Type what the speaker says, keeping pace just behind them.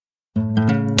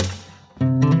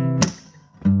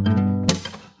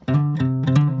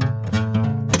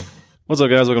What's up,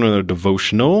 guys? Welcome to another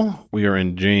devotional. We are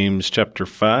in James chapter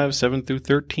 5, 7 through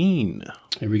 13.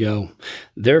 Here we go.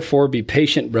 Therefore, be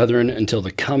patient, brethren, until the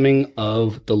coming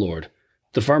of the Lord.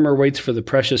 The farmer waits for the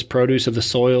precious produce of the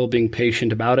soil, being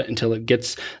patient about it until it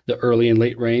gets the early and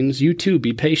late rains. You too,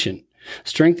 be patient.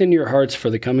 Strengthen your hearts, for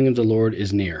the coming of the Lord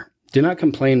is near. Do not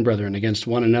complain, brethren, against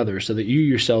one another, so that you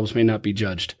yourselves may not be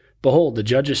judged. Behold, the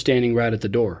judge is standing right at the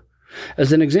door.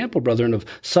 As an example, brethren, of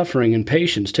suffering and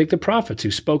patience, take the prophets who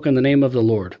spoke in the name of the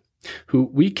Lord, who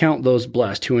we count those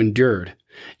blessed who endured.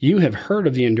 You have heard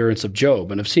of the endurance of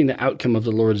Job and have seen the outcome of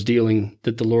the Lord's dealing,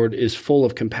 that the Lord is full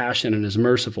of compassion and is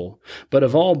merciful. But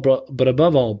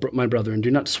above all, my brethren,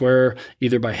 do not swear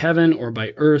either by heaven or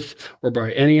by earth or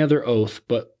by any other oath,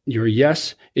 but your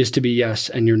yes is to be yes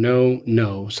and your no,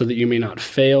 no, so that you may not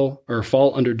fail or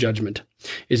fall under judgment.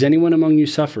 Is anyone among you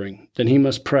suffering? Then he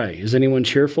must pray. Is anyone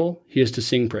cheerful? He is to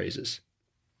sing praises.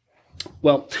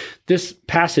 Well, this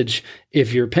passage,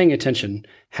 if you're paying attention,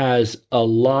 has a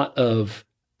lot of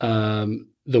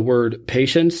the word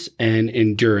patience and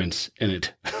endurance in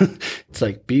it. It's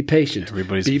like, be patient.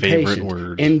 Everybody's be favorite patient,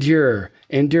 word.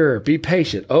 Endure, be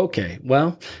patient. Okay,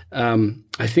 well,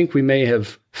 I think we may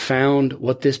have found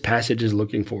what this passage is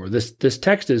looking for. This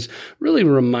text is really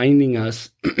reminding us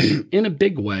in a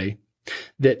big way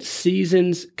that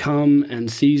seasons come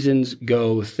and seasons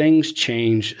go, things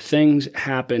change, things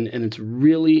happen, and it's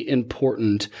really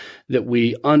important that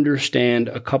we understand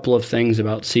a couple of things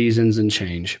about seasons and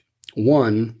change.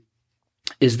 One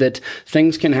is that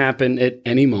things can happen at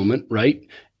any moment, right?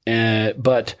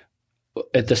 But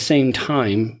at the same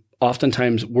time,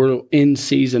 oftentimes we're in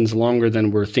seasons longer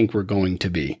than we think we're going to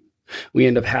be. We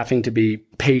end up having to be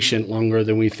patient longer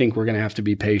than we think we're going to have to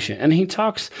be patient. And he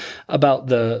talks about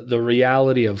the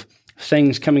reality of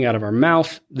things coming out of our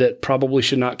mouth that probably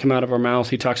should not come out of our mouth.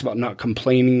 He talks about not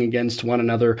complaining against one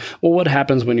another. Well, what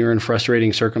happens when you're in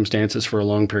frustrating circumstances for a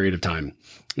long period of time?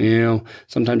 You know,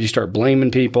 sometimes you start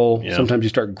blaming people. Yeah. Sometimes you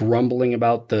start grumbling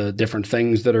about the different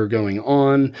things that are going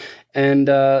on. And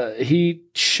he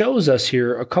shows us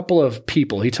here a couple of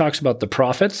people. He talks about the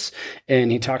prophets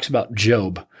and he talks about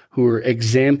Job, who are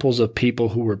examples of people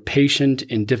who were patient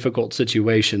in difficult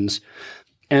situations.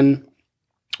 And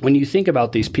when you think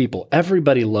about these people,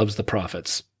 everybody loves the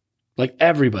prophets. Like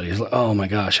everybody is like, oh my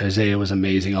gosh, Isaiah was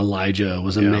amazing. Elijah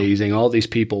was amazing. All these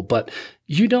people. But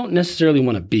you don't necessarily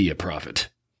want to be a prophet.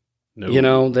 No, you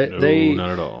know, they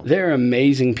not at all. They're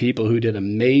amazing people who did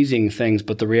amazing things.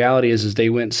 But the reality is they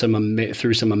went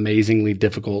through some amazingly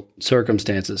difficult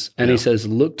circumstances. And he says,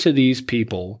 look to these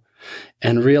people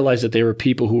and realize that they were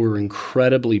people who were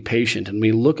incredibly patient. And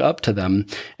we look up to them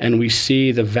and we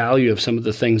see the value of some of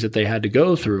the things that they had to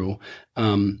go through.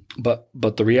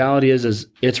 But the reality is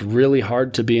it's really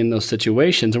hard to be in those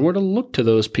situations. And we're to look to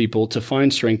those people to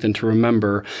find strength and to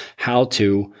remember how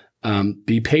to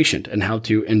be patient and how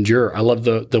to endure. I love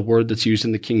the word that's used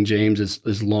in the King James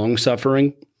is long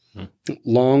suffering.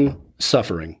 Long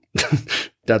suffering.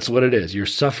 That's what it is. You're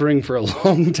suffering for a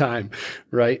long time,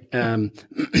 right? And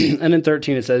in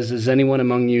 13 it says, is anyone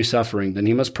among you suffering? Then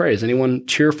he must pray. Is anyone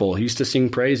cheerful? He's to sing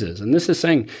praises. And this is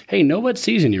saying, hey, know what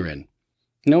season you're in.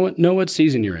 Know what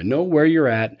season you're in. Know where you're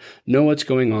at. Know what's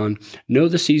going on. Know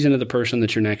the season of the person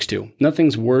that you're next to.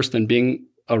 Nothing's worse than being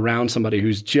around somebody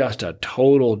who's just a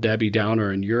total Debbie Downer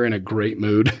and you're in a great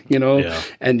mood, you know,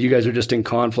 and you guys are just in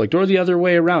conflict, or the other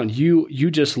way around. You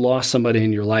just lost somebody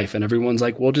in your life and everyone's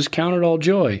like, well, just count it all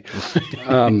joy.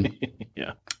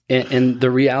 And the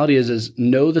reality is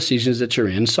know the seasons that you're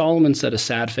in. Solomon said a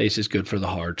sad face is good for the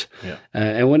heart.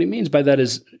 And what he means by that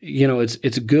is, you know,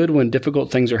 it's good when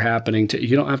difficult things are happening.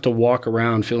 You don't have to walk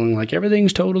around feeling like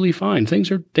everything's totally fine.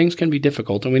 Things can be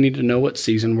difficult, and we need to know what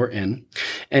season we're in.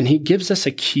 And he gives us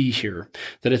a key here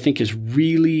that I think is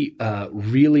really,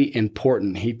 really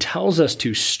important. He tells us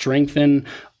to strengthen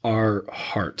our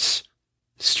hearts.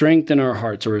 Strengthen our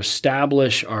hearts or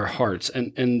establish our hearts.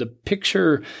 And the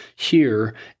picture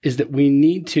here is that we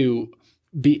need to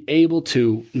be able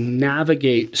to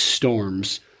navigate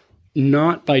storms,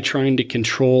 not by trying to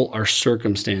control our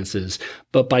circumstances,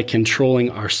 but by controlling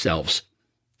ourselves.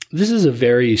 This is a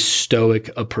very stoic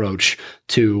approach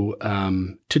to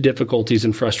difficulties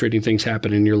and frustrating things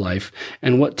happen in your life.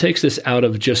 And what takes this out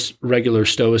of just regular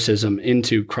stoicism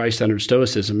into Christ-centered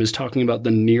stoicism is talking about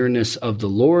the nearness of the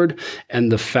Lord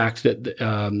and the fact that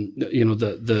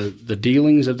the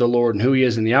dealings of the Lord and who He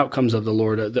is and the outcomes of the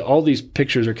Lord. All these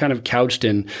pictures are kind of couched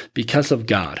in because of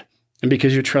God. And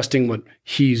because you're trusting what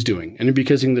He's doing, and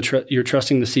because you're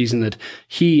trusting the season that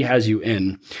He has you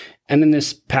in. And in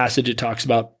this passage, it talks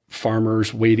about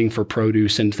farmers waiting for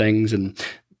produce and things. And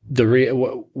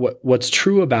what's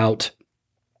true about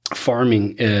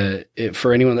farming,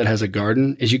 for anyone that has a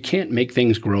garden, is you can't make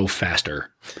things grow faster.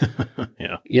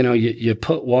 Yeah. You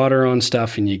put water on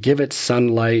stuff and you give it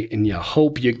sunlight and you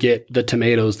hope you get the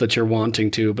tomatoes that you're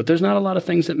wanting to, but there's not a lot of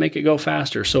things that make it go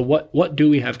faster. So what do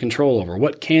we have control over?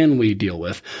 What can we deal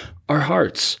with? Our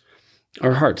hearts.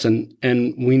 And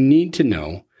we need to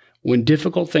know when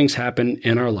difficult things happen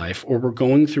in our life or we're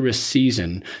going through a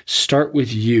season, start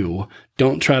with you.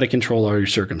 Don't try to control all your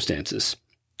circumstances.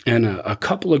 And a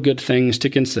couple of good things to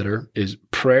consider is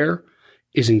prayer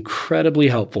is incredibly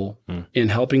helpful in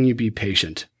helping you be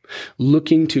patient.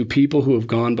 Looking to people who have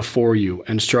gone before you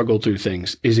and struggled through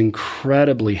things is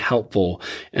incredibly helpful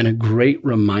and a great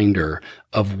reminder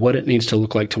of what it needs to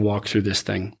look like to walk through this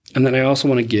thing. And then I also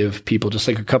want to give people just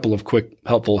like a couple of quick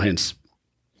helpful hints.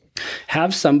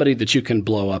 Have somebody that you can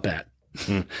blow up at.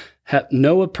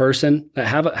 Know a person,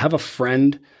 have a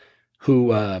friend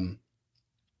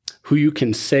who you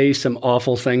can say some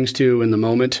awful things to in the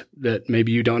moment that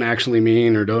maybe you don't actually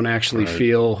mean or don't actually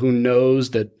feel, who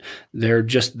knows that they're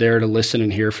just there to listen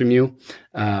and hear from you.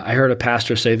 I heard a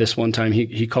pastor say this one time.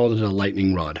 He called it a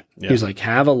lightning rod. Yeah. He's like,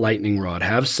 have a lightning rod.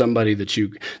 Have somebody that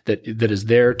is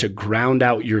there to ground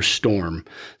out your storm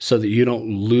so that you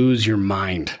don't lose your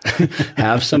mind.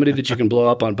 Have somebody that you can blow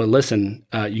up on. But listen,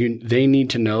 they need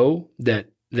to know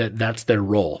that's their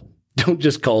role. Don't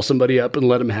just call somebody up and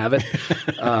let them have it.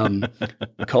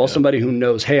 Call somebody who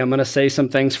knows, hey, I'm going to say some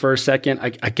things for a second.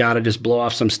 I got to just blow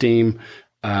off some steam.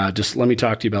 Just let me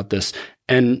talk to you about this.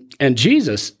 And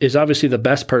Jesus is obviously the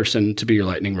best person to be your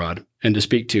lightning rod and to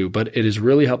speak to, but it is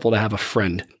really helpful to have a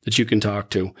friend that you can talk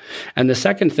to. And the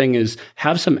second thing is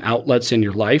have some outlets in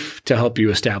your life to help you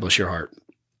establish your heart.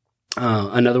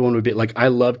 Another one would be like, I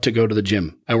love to go to the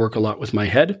gym. I work a lot with my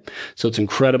head. So it's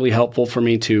incredibly helpful for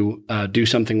me to do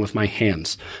something with my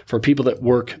hands. For people that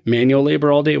work manual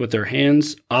labor all day with their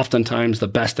hands, oftentimes the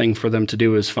best thing for them to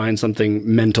do is find something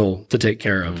mental to take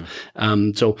care of.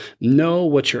 So know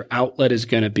what your outlet is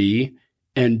going to be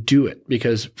and do it,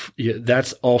 because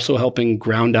that's also helping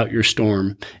ground out your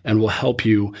storm and will help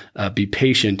you be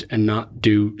patient and not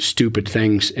do stupid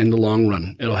things in the long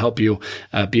run. It'll help you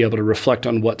be able to reflect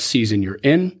on what season you're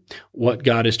in, what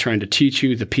God is trying to teach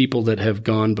you, the people that have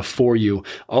gone before you.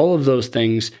 All of those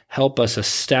things help us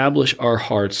establish our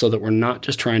hearts so that we're not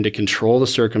just trying to control the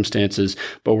circumstances,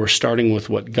 but we're starting with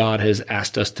what God has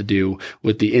asked us to do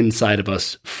with the inside of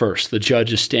us first. The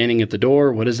judge is standing at the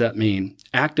door. What does that mean?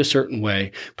 Act a certain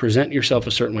way, present yourself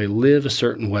a certain way, live a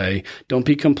certain way. Don't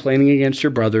be complaining against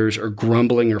your brothers or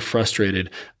grumbling or frustrated.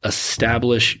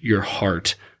 Establish your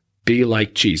heart. Be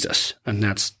like Jesus. And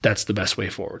that's the best way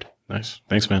forward. Nice.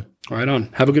 Thanks, man. Right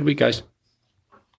on. Have a good week, guys.